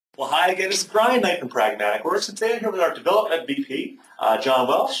Well, hi again. This is Brian Knight from Pragmatic Works, and today I'm here with our development VP, John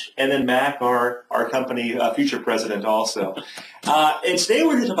Welsh, and then Mac, our company future president also. And today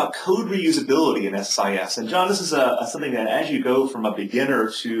we're going to talk about code reusability in SSIS. And John, this is something that as you go from a beginner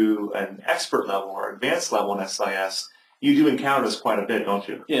to an expert level or advanced level in SSIS, you do encounter this quite a bit, don't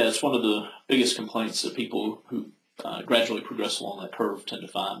you? Yeah, it's one of the biggest complaints that people who gradually progress along that curve tend to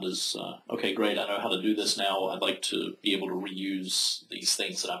find is, okay, great, I know how to do this now. I'd like to be able to reuse these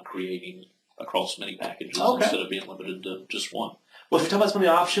things that I'm creating across many packages instead of being limited to just one. Well, if you tell us some of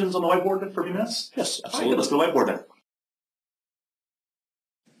the options on the whiteboard then for a few minutes? Yes, absolutely. All right, let's go to the whiteboard then.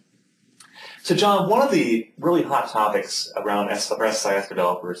 So, John, one of the really hot topics around SSIS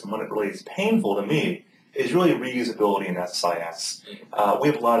developers, and one that really is painful to me, is really reusability in SSIS. We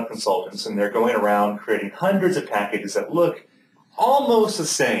have a lot of consultants, and they're going around creating hundreds of packages that look almost the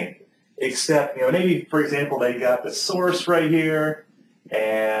same, except, maybe, for example, they've got the source right here,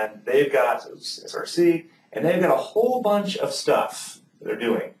 and they've got SRC, and they've got a whole bunch of stuff that they're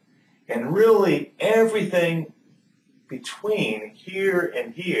doing. And really, everything between here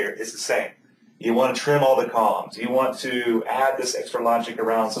and here is the same. You want to trim all the columns. You want to add this extra logic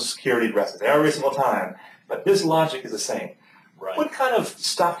around Social Security addresses every single time. But this logic is the same. Right. What kind of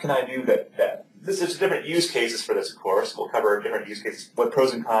stuff can I do there's different use cases for this, of course. We'll cover different use cases, what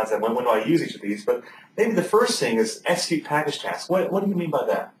pros and cons, and when do I use each of these. But maybe the first thing is execute package task. What do you mean by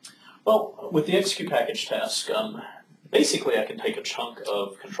that? Well, with the execute package task, basically I can take a chunk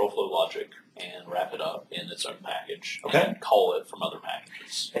of control flow logic and wrap it up in its own package and call it from other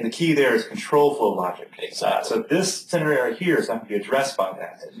packages. And the key there is control flow logic. Exactly. So this center area here is not going to be addressed by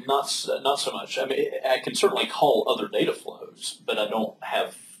that. Not so much. I mean, I can certainly call other data flows, but I don't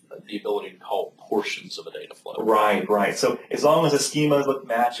have the ability to call portions of a data flow. Right, right. So as long as the schema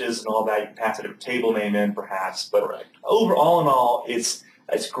matches and all that, you can pass a different table name in perhaps. But all in all, it's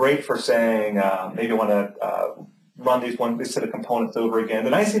great for saying maybe I want to run this set of components over again.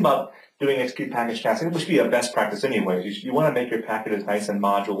 The nice thing about doing execute package tasks, it should be a best practice anyway. You want to make your packages nice and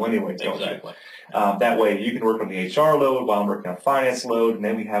modular anyway, don't you? That way you can work on the HR load while I'm working on finance load, and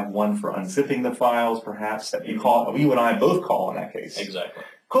then we have one for unzipping the files perhaps that you and I both call in that case. Exactly.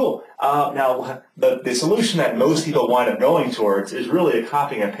 Cool. Now, the solution that most people wind up going towards is really a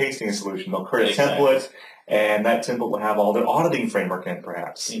copying and pasting solution. They'll create a template, and that template will have all their auditing framework in,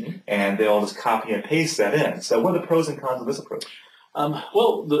 perhaps. And they'll just copy and paste that in. So what are the pros and cons of this approach?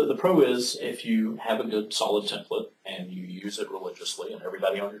 Well, the pro is if you have a good solid template and you use it religiously and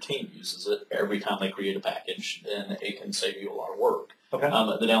everybody on your team uses it every time they create a package, then it can save you a lot of work.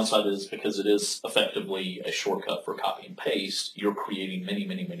 The downside is because it is effectively a shortcut for copy and paste, you're creating many,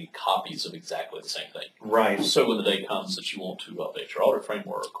 many, many copies of exactly the same thing. Right. So when the day comes that you want to update your audit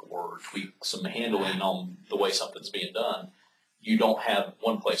framework or tweak some handling on the way something's being done, you don't have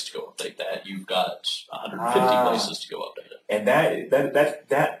one place to go update that. You've got 150 places to go update it. And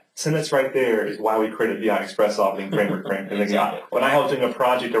that sentence right there is why we created BI Express auditing framework. Exactly. When I was doing a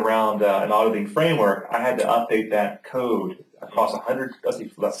project around an auditing framework, I had to update that code across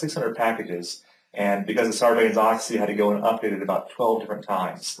about 600 packages. And because of Sarbanes-Oxley, I had to go and update it about 12 different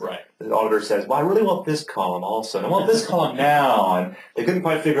times. Right. The auditor says, well, I really want this column also. And I want this column now. And they couldn't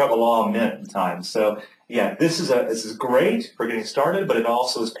quite figure out what law meant at the time. So, yeah, this is great for getting started, but it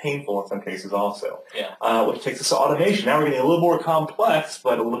also is painful in some cases also. Which takes us to automation. Now we're getting a little more complex,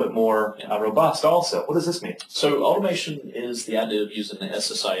 but a little bit more robust also. What does this mean? So automation is the idea of using the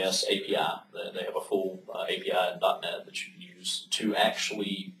SSIS API. They have a full API in .NET that you can use to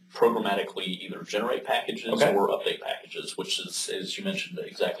actually programmatically either generate packages or update packages, which is, as you mentioned,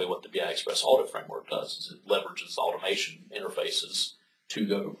 exactly what the BI Express audit framework does. Is it leverages automation interfaces to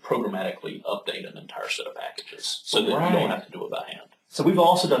go programmatically update an entire set of packages so that you don't have to do it by hand. So we've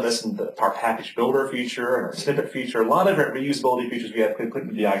also done this in our package builder feature and our snippet feature, a lot of different reusability features we have put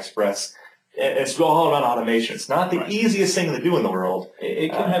in BI Express. It's all around automation. It's not the easiest thing to do in the world.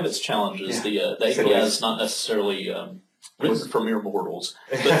 It can have its challenges. The API is not necessarily written for mere mortals,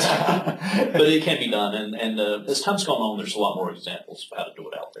 but it can be done. And as time's gone on, there's a lot more examples of how to do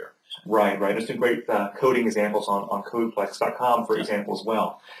it out there. Right. There's some great coding examples on codeplex.com, for example, as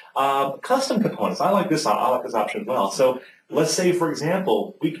well. Custom components. I like this option as well. So let's say, for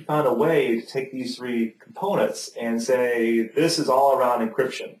example, we can find a way to take these three components and say this is all around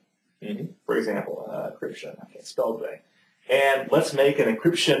encryption. For example, encryption. I can't spell today. And let's make an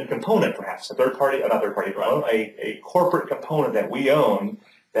encryption component, perhaps a a corporate component that we own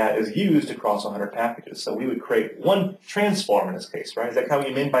that is used across 100 packages. So we would create one transform in this case, right? Is that how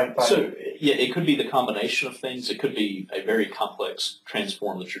you mean by? So yeah, it could be the combination of things. It could be a very complex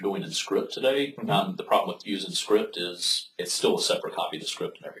transform that you're doing in script today. Mm-hmm. The problem with using script is it's still a separate copy of the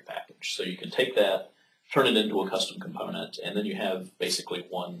script in every package. So you can take that, turn it into a custom component, and then you have basically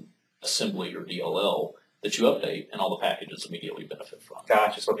one assembly or DLL that you update, and all the packages immediately benefit from.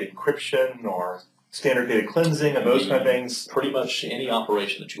 Gotcha. So the encryption or standard data cleansing and those kind of things. Pretty much any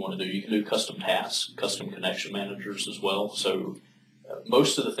operation that you want to do. You can do custom tasks, custom connection managers as well. So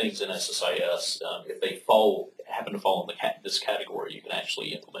most of the things in SSIS, if they happen to fall in this category, you can actually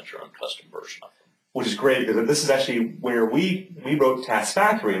implement your own custom version of them. Which is great, because this is actually where we wrote Task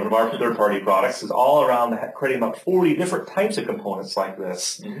Factory, one of our third-party products, is all around creating about 40 different types of components like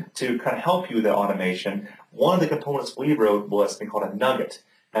this to kind of help you with that automation. One of the components we wrote was something called a nugget.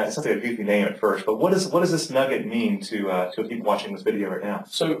 It sounds like a goofy name at first, but what does this nugget mean to people watching this video right now?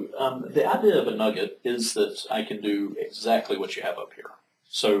 So the idea of a nugget is that I can do exactly what you have up here.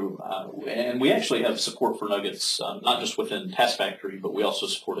 So, and we actually have support for nuggets, not just within Task Factory, but we also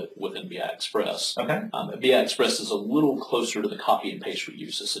support it within BI Express. Okay. BI Express is a little closer to the copy and paste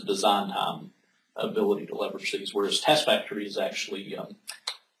reuse. It's a design time ability to leverage these, whereas Task Factory is actually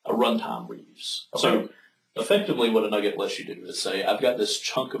a runtime reuse. Okay. So effectively what a nugget lets you do is say, I've got this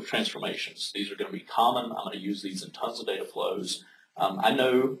chunk of transformations. These are going to be common. I'm going to use these in tons of data flows. I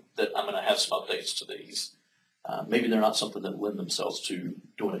know that I'm going to have some updates to these. Maybe they're not something that lend themselves to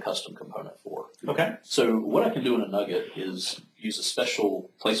doing a custom component for. Okay. So what I can do in a nugget is use a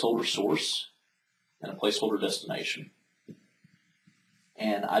special placeholder source and a placeholder destination.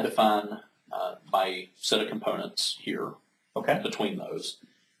 And I define my set of components here between those.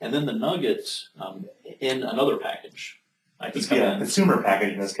 And then the nugget in another package. This would be a consumer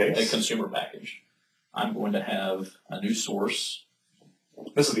package in this case. A consumer package. I'm going to have a new source.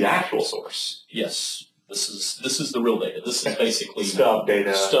 This is the actual source. Yes. This is the real data. This is basically stub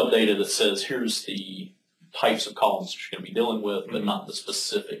data that says here's the types of columns that you're going to be dealing with, but not the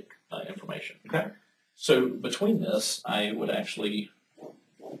specific information. Okay. So between this, I would actually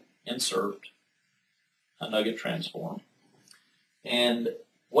insert a nugget transform. And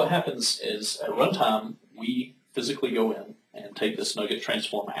what happens is at runtime, we physically go in and take this nugget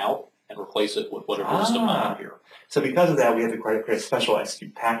transform out and replace it with whatever is defined here. So because of that, we have to create a special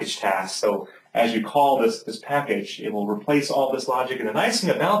execute package task. So as you call this package, it will replace all this logic. And the nice thing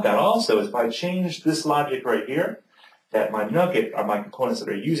about that also is if I change this logic right here, that my nugget, or my components that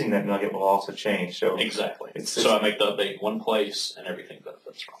are using that nugget will also change. So exactly. So I make the update one place and everything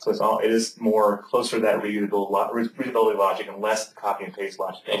benefits from it. So it is more closer to that reusability logic and less the copy and paste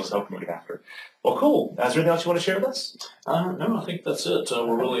logic that I was hoping to get after. Well, cool. Is there anything else you want to share with us? No, I think that's it.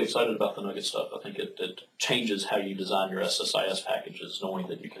 We're really excited about the nugget stuff. I think it changes how you design your SSIS packages, knowing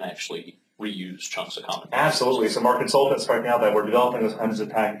that you can actually reuse chunks of common. Absolutely. So our consultants right now that we're developing those hundreds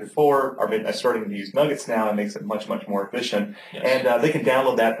of packages for are starting to use nuggets now, and makes it much, much more efficient. Yes. And they can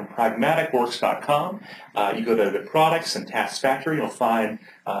download that from pragmaticworks.com. You go to the products and Task Factory, you'll find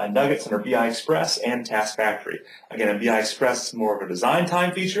nuggets under BI Express and Task Factory. Again, in BI Express, it's more of a design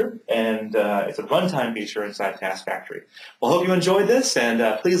time feature, and it's a runtime feature inside Task Factory. Well, hope you enjoyed this,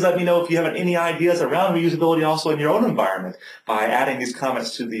 and please let me know if you have any ideas around reusability also in your own environment by adding these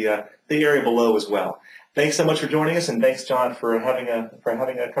comments to the area below as well. Thanks so much for joining us, and thanks, John, for having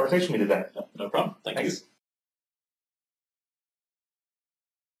a conversation with me today. No problem. Thanks.